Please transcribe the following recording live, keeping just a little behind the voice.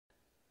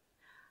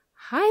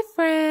Hi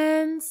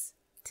friends!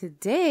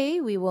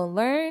 Today we will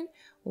learn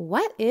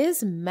what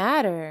is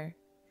matter.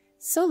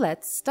 So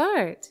let's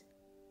start.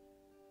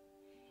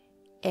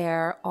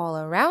 Air all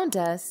around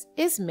us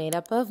is made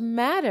up of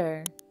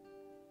matter.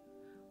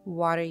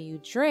 Water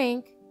you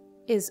drink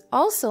is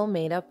also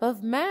made up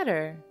of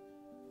matter.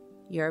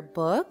 Your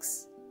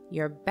books,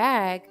 your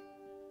bag,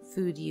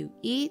 food you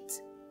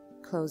eat,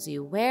 clothes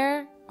you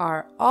wear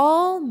are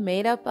all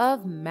made up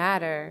of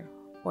matter,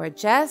 or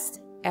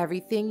just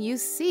everything you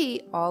see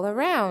all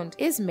around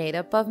is made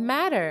up of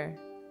matter.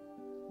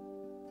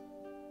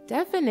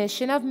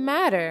 Definition of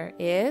matter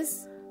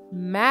is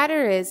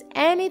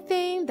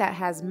anything that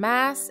has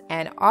mass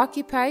and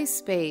occupies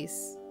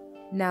space.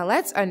 Now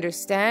let's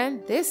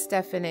understand this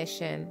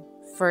definition.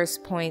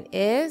 First point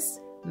is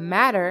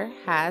matter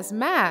has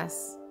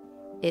mass.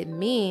 It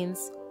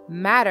means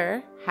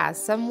matter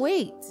has some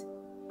weight.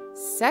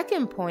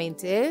 Second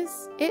point is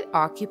it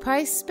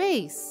occupies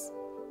space.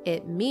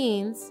 It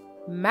means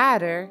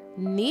matter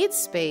needs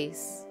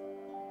space.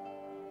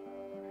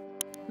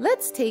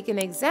 Let's take an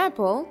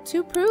example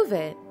to prove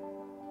it.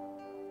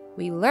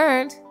 We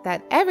learned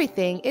that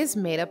everything is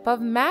made up of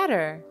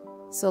matter.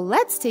 So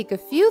let's take a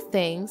few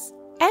things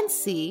and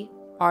see,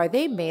 are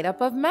they made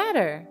up of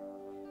matter?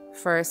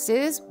 First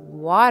is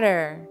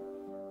water.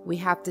 We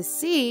have to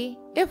see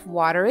if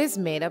water is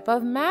made up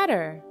of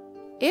matter.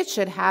 It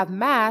should have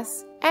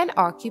mass and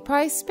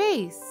occupy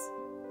space.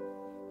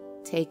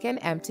 Take an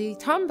empty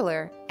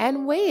tumbler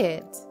and weigh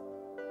it.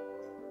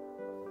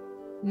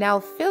 Now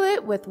fill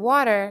it with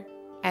water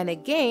and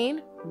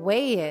again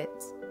weigh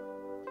it.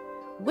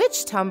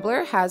 Which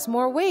tumbler has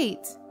more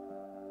weight?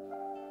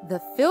 The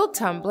filled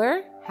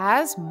tumbler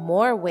has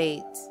more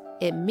weight.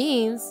 It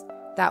means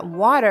that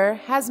water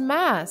has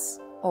mass,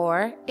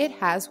 or it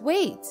has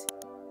weight.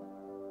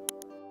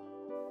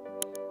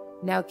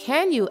 Now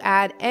can you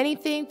add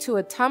anything to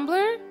a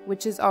tumbler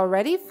which is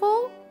already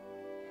full?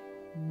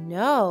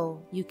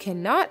 No, you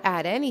cannot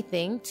add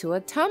anything to a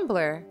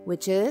tumbler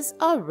which is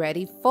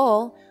already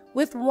full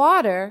with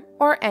water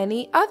or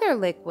any other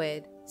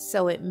liquid.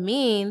 So it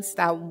means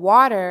that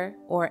water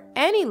or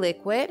any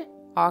liquid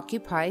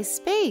occupies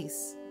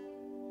space.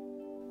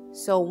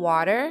 So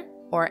water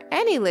or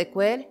any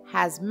liquid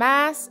has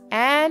mass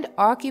and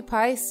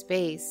occupies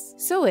space.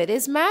 So it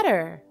is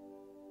matter.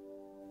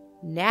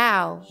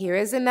 Now, here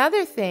is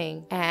another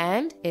thing,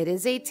 and it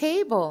is a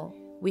table.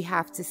 We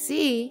have to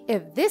see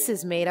if this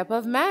is made up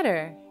of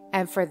matter.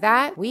 And for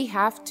that, we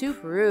have to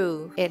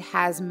prove it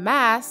has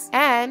mass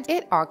and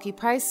it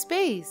occupies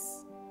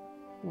space.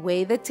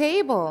 Weigh the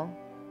table.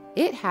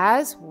 It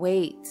has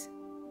weight.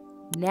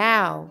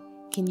 Now,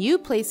 can you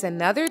place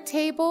another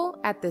table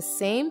at the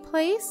same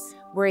place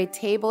where a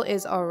table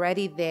is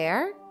already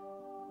there?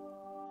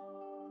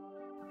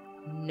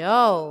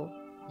 No,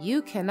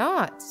 you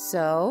cannot.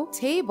 So,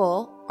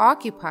 table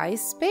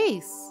occupies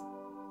space.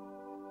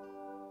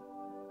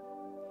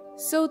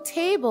 So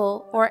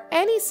table or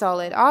any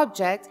solid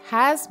object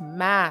has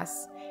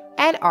mass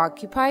and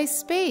occupies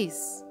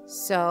space.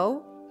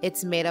 So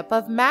it's made up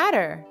of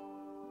matter.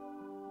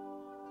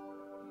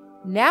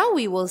 Now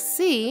we will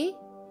see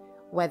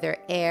whether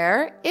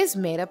air is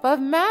made up of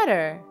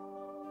matter.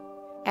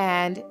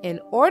 And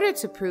in order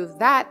to prove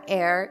that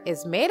air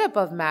is made up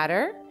of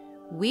matter,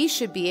 we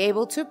should be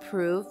able to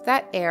prove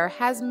that air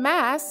has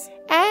mass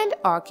and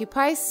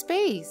occupies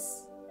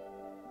space.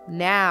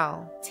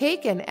 Now,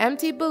 take an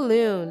empty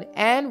balloon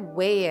and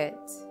weigh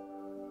it.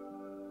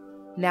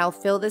 Now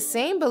fill the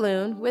same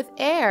balloon with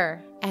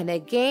air and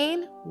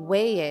again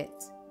weigh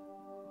it.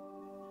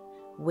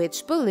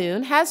 Which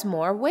balloon has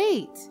more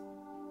weight?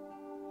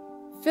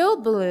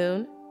 Filled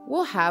balloon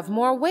will have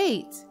more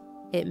weight.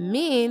 It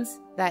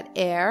means that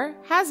air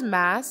has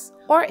mass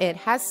or it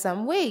has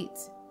some weight.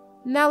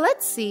 Now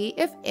let's see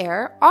if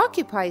air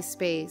occupies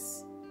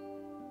space.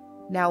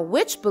 Now,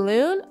 which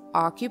balloon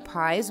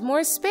occupies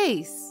more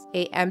space?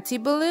 An empty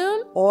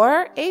balloon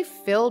or a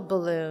filled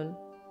balloon?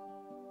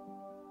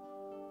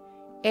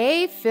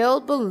 A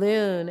filled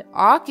balloon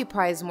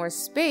occupies more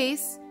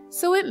space,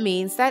 so it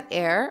means that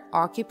air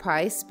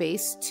occupies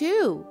space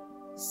too.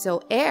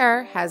 So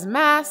air has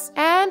mass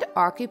and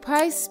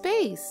occupies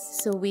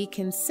space. So we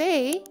can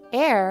say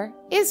air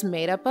is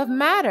made up of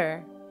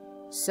matter.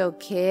 So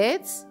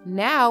kids,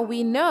 now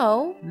we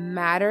know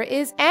matter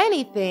is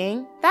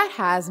anything that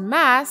has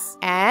mass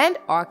and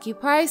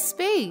occupies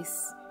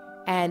space.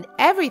 And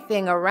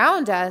everything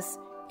around us,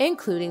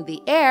 including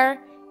the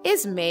air,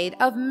 is made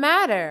of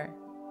matter.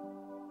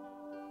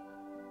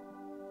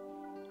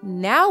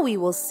 Now we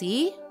will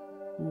see,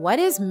 what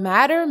is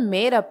matter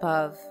made up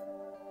of?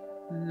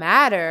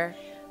 Matter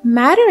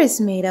is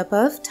made up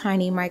of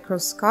tiny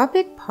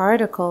microscopic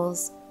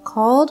particles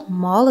called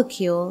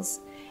molecules.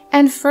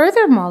 And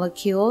further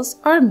molecules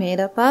are made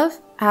up of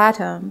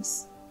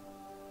atoms.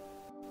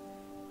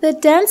 The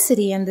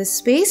density and the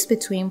space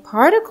between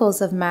particles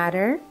of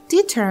matter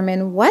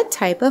determine what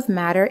type of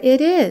matter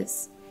it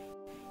is: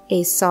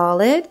 a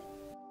solid,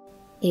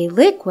 a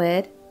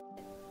liquid,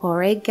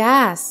 or a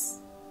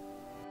gas.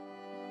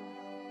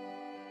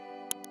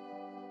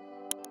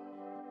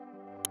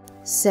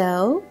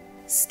 So,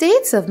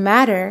 states of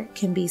matter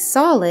can be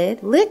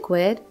solid,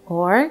 liquid,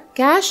 or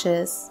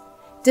gaseous,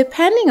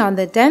 depending on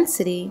the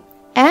density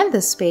and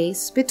the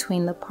space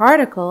between the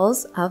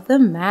particles of the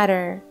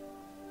matter.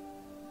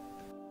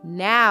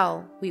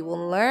 Now, we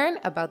will learn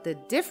about the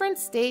different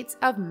states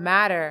of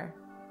matter: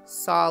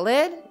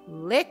 solid,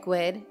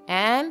 liquid,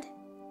 and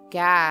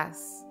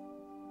gas.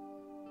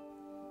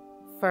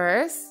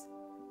 First,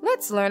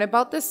 let's learn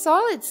about the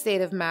solid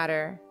state of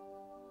matter.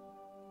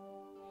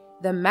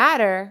 The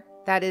matter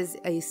that is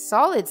a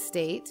solid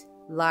state,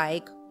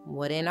 like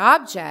wooden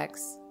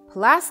objects,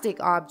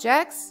 plastic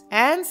objects,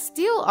 and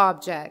steel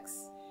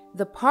objects.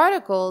 The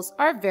particles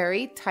are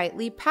very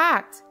tightly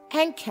packed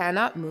and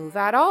cannot move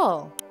at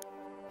all.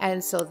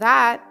 And so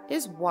that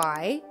is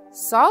why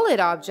solid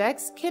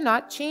objects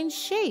cannot change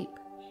shape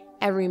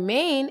and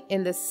remain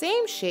in the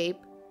same shape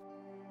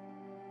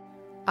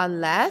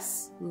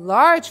unless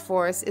large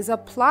force is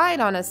applied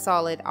on a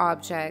solid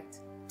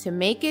object to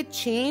make it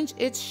change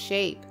its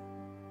shape.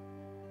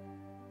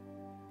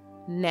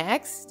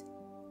 Next,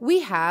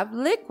 we have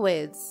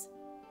liquids.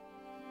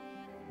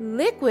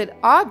 Liquid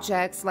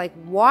objects like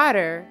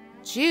water,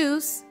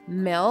 juice,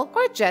 milk,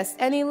 or just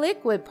any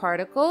liquid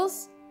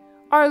particles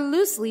are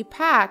loosely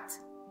packed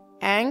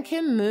and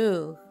can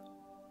move.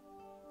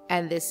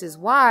 And this is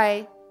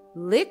why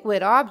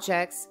liquid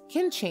objects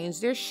can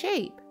change their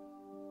shape.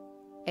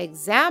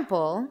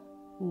 Example,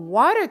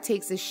 water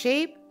takes the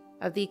shape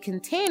of the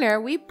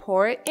container we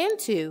pour it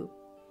into.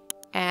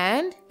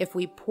 And if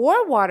we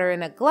pour water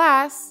in a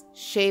glass,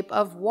 shape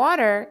of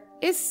water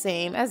is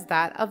same as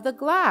that of the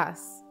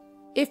glass.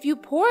 If you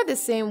pour the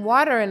same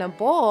water in a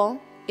bowl,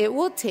 it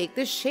will take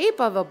the shape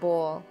of a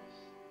bowl.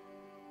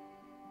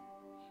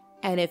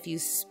 And if you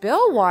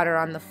spill water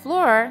on the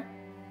floor,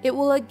 it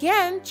will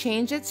again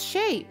change its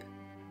shape.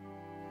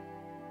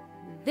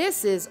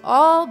 This is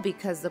all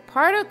because the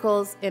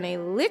particles in a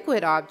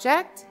liquid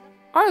object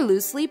are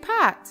loosely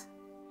packed,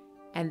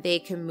 and they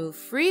can move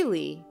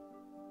freely.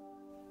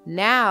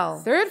 Now,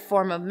 third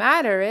form of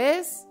matter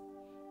is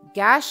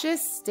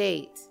gaseous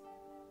state.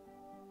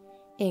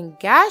 In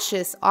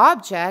gaseous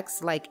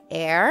objects like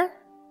air,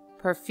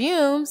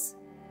 perfumes,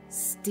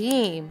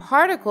 steam,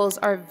 particles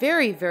are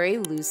very, very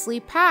loosely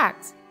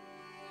packed,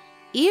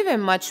 even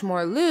much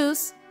more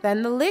loose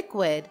than the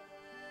liquid,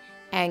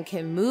 and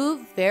can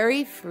move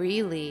very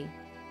freely.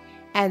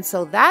 And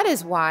so that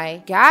is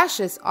why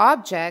gaseous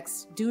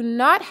objects do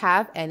not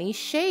have any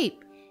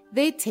shape.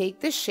 They take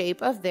the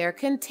shape of their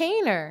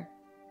container.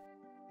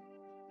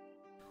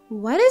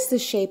 What is the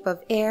shape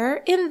of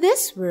air in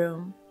this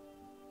room?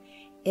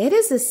 It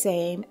is the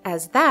same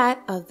as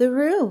that of the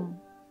room.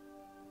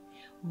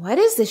 What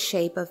is the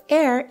shape of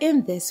air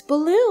in this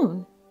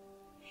balloon?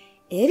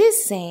 It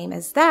is same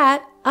as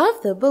that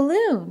of the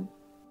balloon.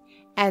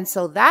 And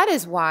so that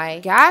is why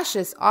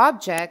gaseous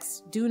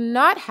objects do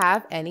not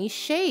have any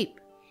shape.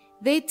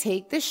 They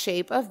take the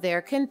shape of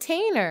their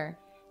container,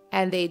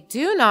 and they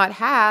do not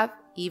have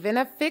even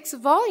a fixed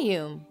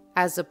volume,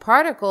 as the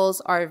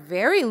particles are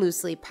very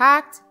loosely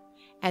packed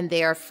and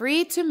they are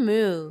free to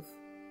move.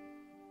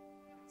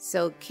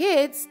 So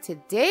kids,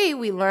 today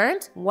we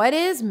learned what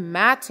is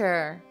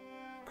matter,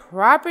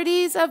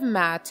 properties of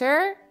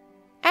matter,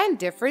 and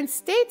different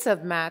states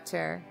of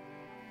matter.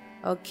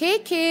 Okay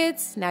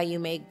kids, now you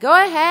may go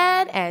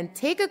ahead and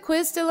take a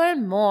quiz to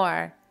learn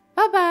more.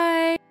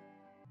 Bye-bye!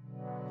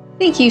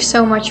 Thank you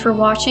so much for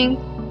watching.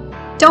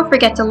 Don't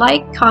forget to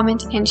like,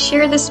 comment, and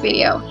share this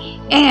video.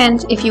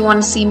 And if you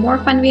want to see more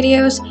fun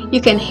videos, you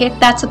can hit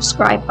that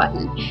subscribe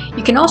button.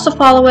 You can also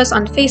follow us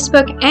on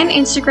Facebook and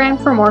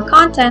Instagram for more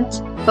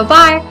content.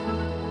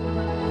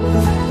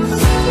 Bye-bye!